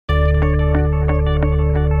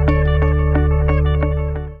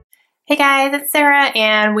Hey guys, it's Sarah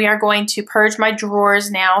and we are going to purge my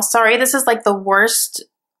drawers now. Sorry, this is like the worst,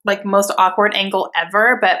 like most awkward angle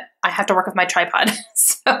ever, but I have to work with my tripod.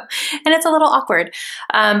 And it's a little awkward,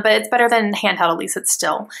 but it's better than handheld, at least it's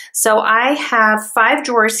still. So I have 5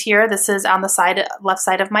 drawers here. This is on the left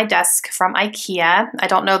side of my desk from IKEA. I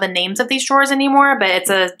don't know the names of these drawers anymore, but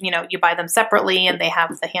it's you buy them separately and they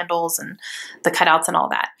have the handles and the cutouts and all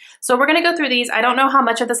that. So we're gonna go through these. I don't know how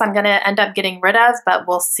much of this I'm gonna end up getting rid of, but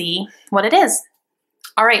we'll see what it is.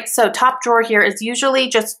 All right, so top drawer here is usually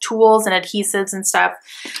just tools and adhesives and stuff.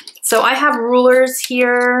 So I have rulers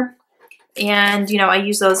here and I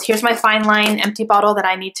use those. Here's my fine line empty bottle that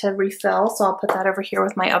I need to refill. So I'll put that over here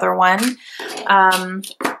with my other one. I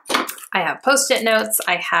have Post-it notes.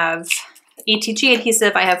 I have ATG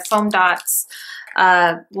adhesive. I have foam dots,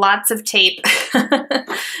 lots of tape,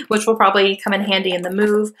 which will probably come in handy in the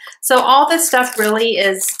move. So all this stuff really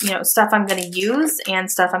is, stuff I'm going to use and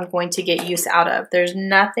stuff I'm going to get use out of. There's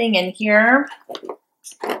nothing in here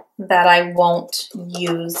that I won't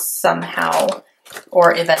use somehow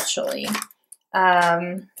or eventually.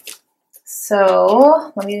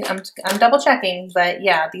 So I'm double checking, but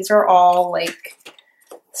yeah, these are all like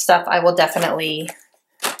stuff I will definitely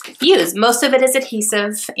use. Most of it is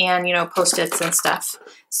adhesive and, Post-its and stuff.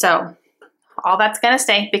 So all that's going to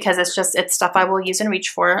stay because it's stuff I will use and reach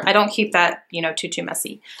for. I don't keep that, too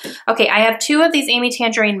messy. Okay, I have 2 of these Amy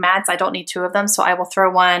Tangerine mats. I don't need 2 of them, so I will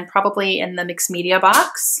throw one probably in the mixed media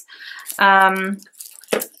box.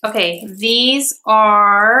 Okay, these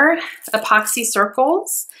are epoxy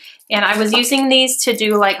circles, and I was using these to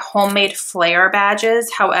do like homemade flare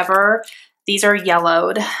badges. However, these are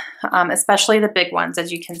yellowed, especially the big ones,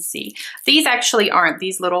 as you can see. These actually aren't.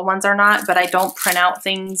 These little ones are not, but I don't print out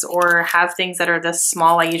things or have things that are this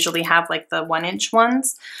small. I usually have like the 1-inch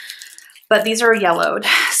ones, but these are yellowed.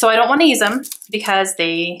 So I don't want to use them because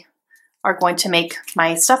they are going to make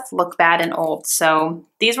my stuff look bad and old. So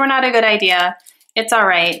these were not a good idea. It's all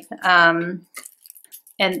right. And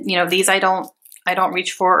these I don't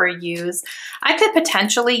reach for or use. I could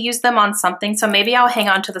potentially use them on something, so maybe I'll hang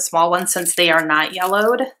on to the small ones since they are not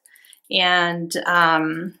yellowed. And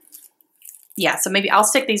yeah, so maybe I'll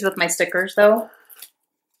stick these with my stickers though.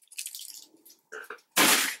 All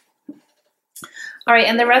right,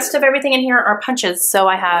 and the rest of everything in here are punches. So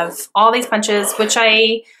I have all these punches, which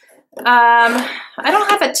I don't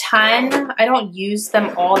have a ton. I don't use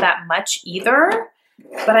them all that much either,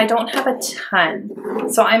 but I don't have a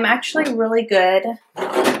ton. So I'm actually really good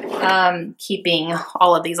keeping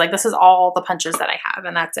all of these. Like this is all the punches that I have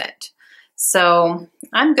and that's it. So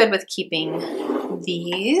I'm good with keeping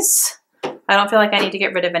these. I don't feel like I need to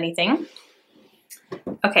get rid of anything.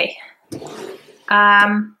 Okay.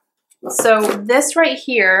 So this right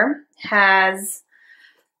here has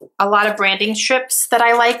a lot of branding strips that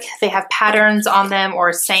I like. They have patterns on them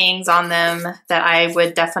or sayings on them that I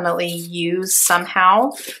would definitely use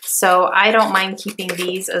somehow. So I don't mind keeping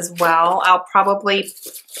these as well. I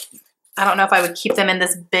don't know if I would keep them in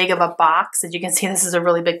this big of a box. As you can see, this is a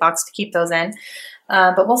really big box to keep those in,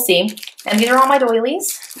 but we'll see. And these are all my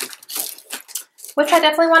doilies, which I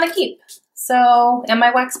definitely want to keep. So, and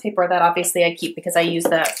my wax paper that obviously I keep because I use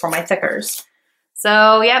that for my thickers.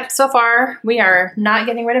 So, yep, so far we are not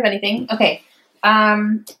getting rid of anything. Okay,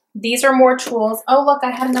 these are more tools. Oh, look,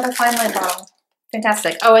 I had another fine line bottle.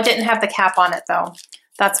 Fantastic. Oh, it didn't have the cap on it though.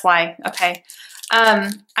 That's why, okay.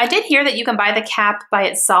 I did hear that you can buy the cap by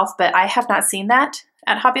itself, but I have not seen that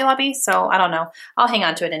at Hobby Lobby, so I don't know. I'll hang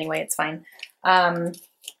on to it anyway, it's fine.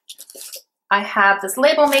 I have this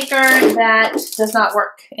label maker that does not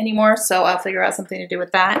work anymore, so I'll figure out something to do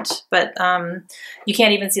with that. But you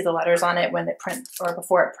can't even see the letters on it when it prints or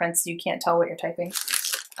before it prints. You can't tell what you're typing.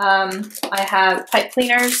 I have pipe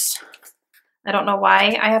cleaners. I don't know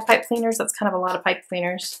why I have pipe cleaners. That's kind of a lot of pipe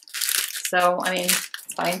cleaners. So, I mean,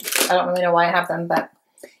 it's fine. I don't really know why I have them, but.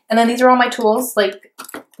 And then these are all my tools, like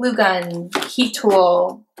glue gun, heat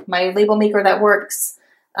tool, my label maker that works.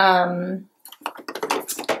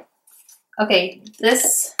 Okay,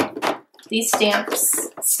 these stamps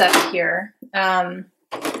stuff here. I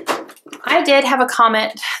did have a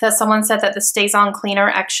comment that someone said that the Stays-On cleaner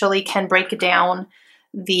actually can break down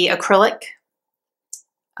the acrylic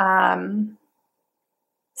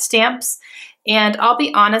stamps. And I'll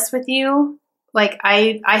be honest with you, like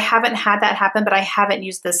I haven't had that happen, but I haven't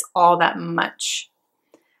used this all that much.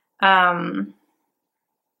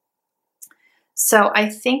 So I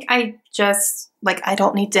think I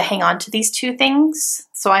don't need to hang on to these 2 things.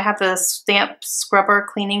 So I have the stamp scrubber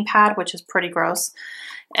cleaning pad, which is pretty gross.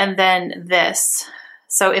 And then this.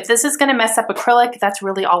 So if this is going to mess up acrylic, that's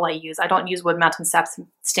really all I use. I don't use wood mounted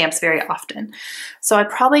stamps very often. So I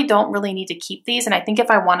probably don't really need to keep these. And I think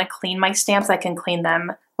if I want to clean my stamps, I can clean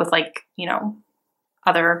them with like, you know,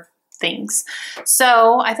 other things.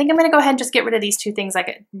 So I think I'm going to go ahead and just get rid of these two things.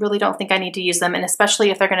 I really don't think I need to use them. And especially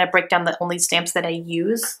if they're going to break down the only stamps that I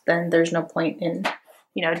use, then there's no point in,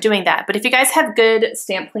 you know, doing that. But if you guys have good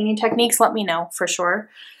stamp cleaning techniques, let me know for sure.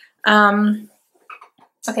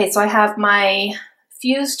 Okay, so I have my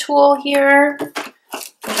fuse tool here,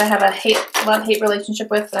 which I have a love-hate relationship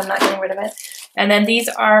with, but I'm not getting rid of it. And then these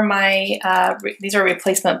are my, these are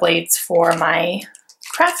replacement blades for my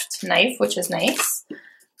craft knife, which is nice.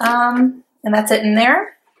 And that's it in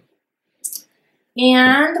there.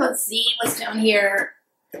 And let's see what's down here.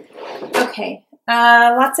 Okay,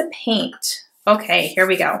 lots of paint. Okay, here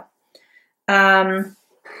we go.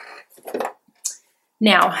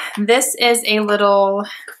 Now, this is a little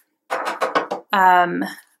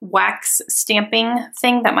wax stamping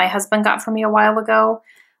thing that my husband got for me a while ago.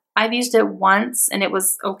 I've used it once and it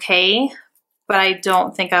was okay, but I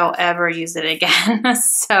don't think I'll ever use it again.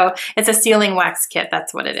 So it's a sealing wax kit.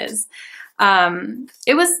 That's what it is.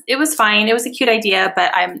 It was fine. It was a cute idea,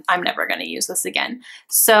 but I'm never going to use this again.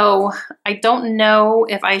 So I don't know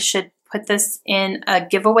if I should put this in a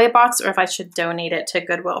giveaway box or if I should donate it to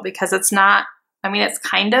Goodwill, because it's not, I mean, it's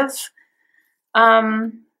kind of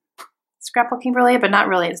scrapbooking related, but not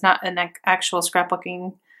really. It's not an actual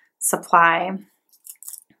scrapbooking supply.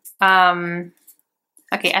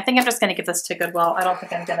 Okay, I think I'm just going to give this to Goodwill. I don't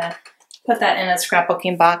think I'm going to put that in a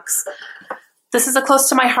scrapbooking box. This is a close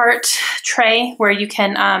to my heart tray where you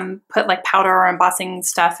can put like powder or embossing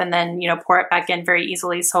stuff and then, you know, pour it back in very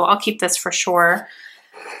easily. So I'll keep this for sure.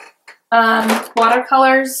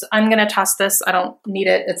 Watercolors, I'm going to toss this. I don't need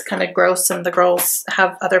it. It's kind of gross and the girls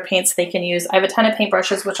have other paints they can use. I have a ton of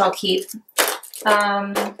paintbrushes, which I'll keep.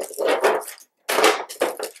 Lots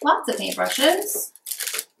of paintbrushes.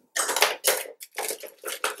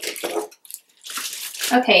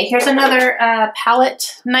 Okay, here's another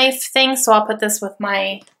palette knife thing. So I'll put this with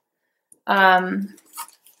my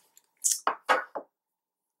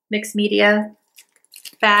mixed media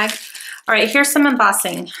bag. All right, here's some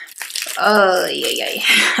embossing. Oh, yay.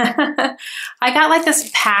 I got like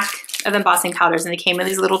this pack of embossing powders and they came in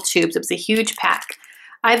these little tubes. It was a huge pack.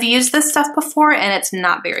 I've used this stuff before and it's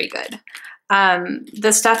not very good.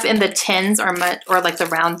 The stuff in the tins are much, or like the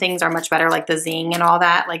round things are much better, like the zing and all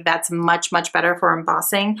that. Like that's much better for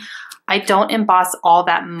embossing. I don't emboss all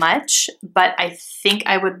that much, but I think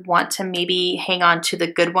I would want to maybe hang on to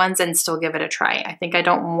the good ones and still give it a try. I think I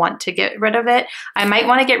don't want to get rid of it. I might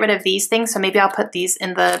want to get rid of these things, so maybe I'll put these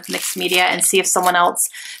in the mixed media and see if someone else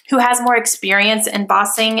who has more experience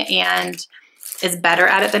embossing and is better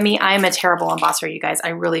at it than me. I am a terrible embosser, you guys. I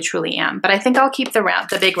really, truly am. But I think I'll keep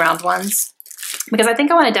the big round ones because I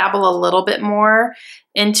think I want to dabble a little bit more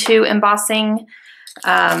into embossing.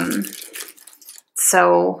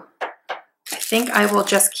 So I think I will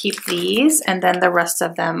just keep these and then the rest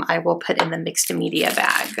of them I will put in the mixed media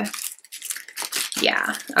bag.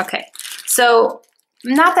 Yeah, okay. So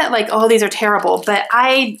not that like, oh, these are terrible, but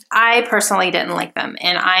I personally didn't like them.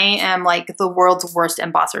 And I am like the world's worst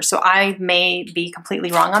embosser. So I may be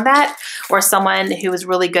completely wrong on that. Or someone who is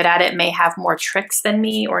really good at it may have more tricks than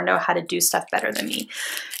me or know how to do stuff better than me.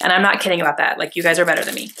 And I'm not kidding about that. Like you guys are better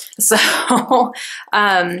than me. So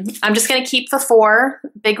I'm just going to keep the 4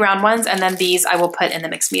 big round ones. And then these I will put in the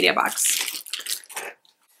mixed media box.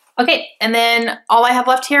 Okay. And then all I have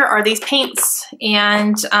left here are these paints.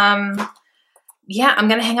 And yeah, I'm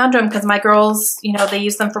going to hang on to them because my girls, you know, they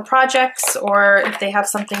use them for projects or if they have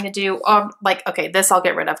something to do. Like, okay, this I'll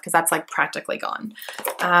get rid of because that's like practically gone.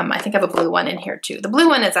 I think I have a blue one in here too. The blue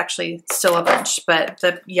one is actually still a bunch, but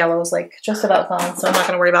the yellow is like just about gone. So I'm not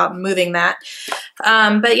going to worry about moving that.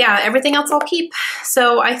 But yeah, everything else I'll keep.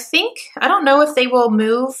 So I think, I don't know if they will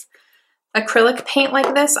move acrylic paint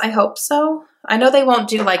like this. I hope so. I know they won't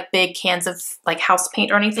do like big cans of like house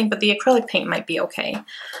paint or anything, but the acrylic paint might be okay.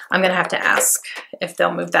 I'm going to have to ask if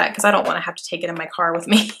they'll move that because I don't want to have to take it in my car with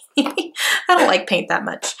me. I don't like paint that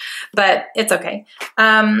much, but it's okay.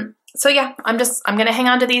 So yeah, I'm going to hang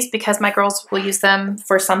on to these because my girls will use them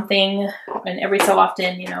for something and every so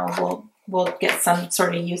often, you know, we'll get some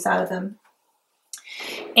sort of use out of them.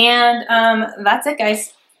 And that's it,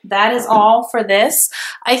 guys. That is all for this.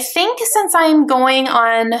 I think since I'm going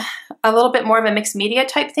on a little bit more of a mixed media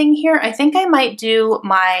type thing here, I think I might do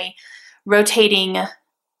my rotating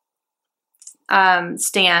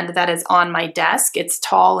stand that is on my desk. It's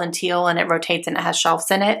tall and teal and it rotates and it has shelves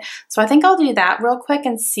in it. So I think I'll do that real quick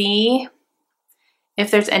and see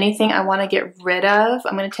if there's anything I want to get rid of,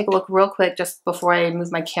 I'm going to take a look real quick just before I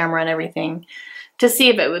move my camera and everything to see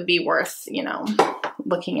if it would be worth, you know,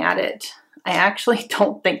 looking at it. I actually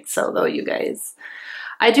don't think so though, you guys.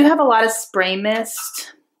 I do have a lot of spray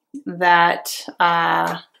mist that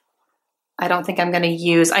I don't think I'm going to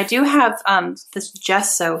use. I do have this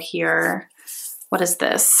gesso here. What is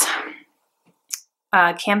this?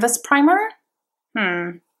 Canvas primer?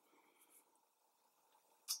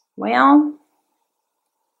 Well,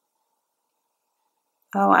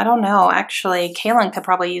 oh, I don't know. Actually, Kaylin could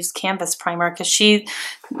probably use canvas primer because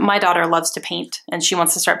my daughter loves to paint and she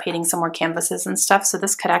wants to start painting some more canvases and stuff. So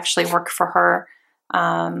this could actually work for her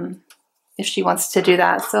if she wants to do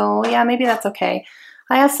that. So yeah, maybe that's okay.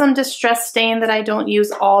 I have some distress stain that I don't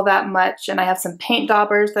use all that much, and I have some paint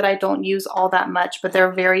daubers that I don't use all that much, but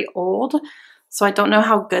they're very old. So I don't know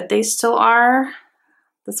how good they still are.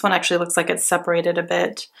 This one actually looks like it's separated a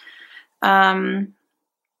bit.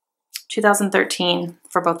 2013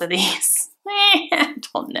 for both of these. I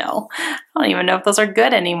don't know. I don't even know if those are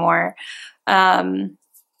good anymore. I've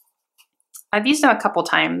used them a couple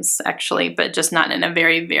times actually, but just not in a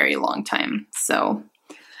very, very long time. So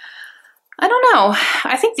I don't know.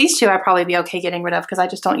 I think these two I'd probably be okay getting rid of because I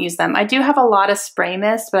just don't use them. I do have a lot of spray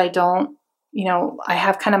mist, but I don't, you know, I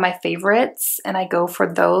have kind of my favorites and I go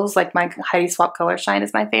for those. Like my Heidi Swapp Color Shine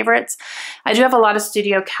is my favorites. I do have a lot of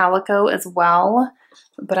Studio Calico as well,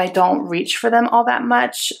 but I don't reach for them all that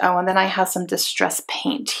much. Oh, and then I have some Distress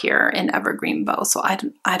Paint here in Evergreen Bow, so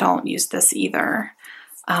I don't use this either.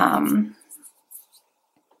 And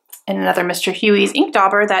another Mr. Huey's ink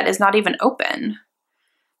dauber that is not even open.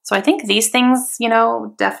 So I think these things, you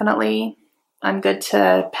know, definitely I'm good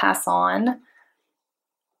to pass on.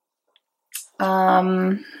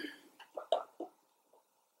 And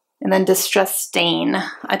then Distress Stain.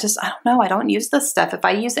 I don't know. I don't use this stuff. If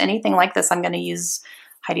I use anything like this, I'm going to use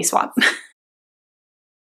Heidi Swapp.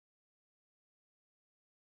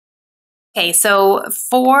 Okay, so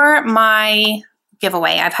for my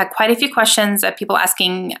giveaway, I've had quite a few questions of people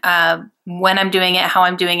asking when I'm doing it, how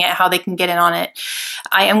I'm doing it, how they can get in on it.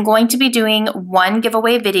 I am going to be doing one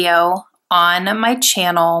giveaway video on my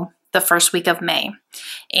channel the first week of May.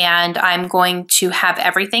 And I'm going to have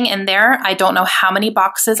everything in there. I don't know how many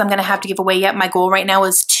boxes I'm going to have to give away yet. My goal right now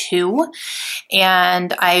is 2.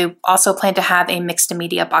 And I also plan to have a mixed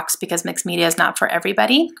media box because mixed media is not for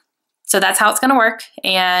everybody. So that's how it's going to work.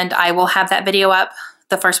 And I will have that video up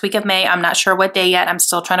the first week of May. I'm not sure what day yet. I'm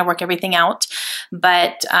still trying to work everything out.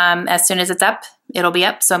 But as soon as it's up, it'll be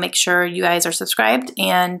up. So make sure you guys are subscribed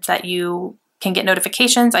and that you can get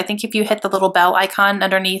notifications. I think if you hit the little bell icon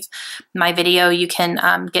underneath my video, you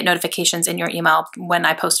can get notifications in your email when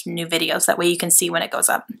I post new videos. That way you can see when it goes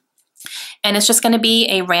up. And it's just going to be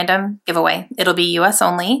a random giveaway. It'll be US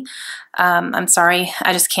only. I'm sorry,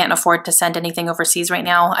 I just can't afford to send anything overseas right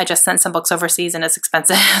now. I just sent some books overseas and it's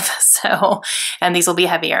expensive. So, and these will be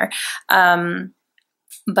heavier.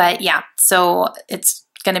 But yeah, so it's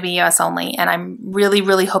going to be US only. And I'm really,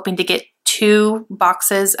 really hoping to get 2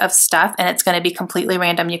 boxes of stuff, and it's going to be completely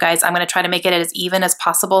random, you guys. I'm going to try to make it as even as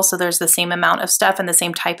possible so there's the same amount of stuff and the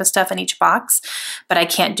same type of stuff in each box, but I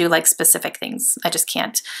can't do like specific things. I just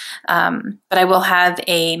can't. But I will have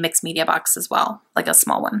a mixed media box as well, like a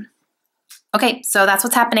small one. Okay, so that's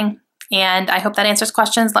what's happening. And I hope that answers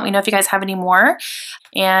questions. Let me know if you guys have any more.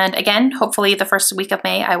 And again, hopefully the first week of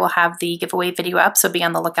May, I will have the giveaway video up. So be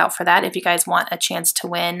on the lookout for that if you guys want a chance to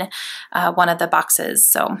win one of the boxes.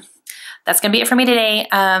 So that's going to be it for me today.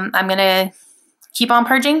 I'm going to keep on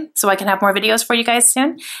purging so I can have more videos for you guys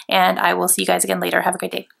soon. And I will see you guys again later. Have a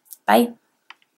great day. Bye.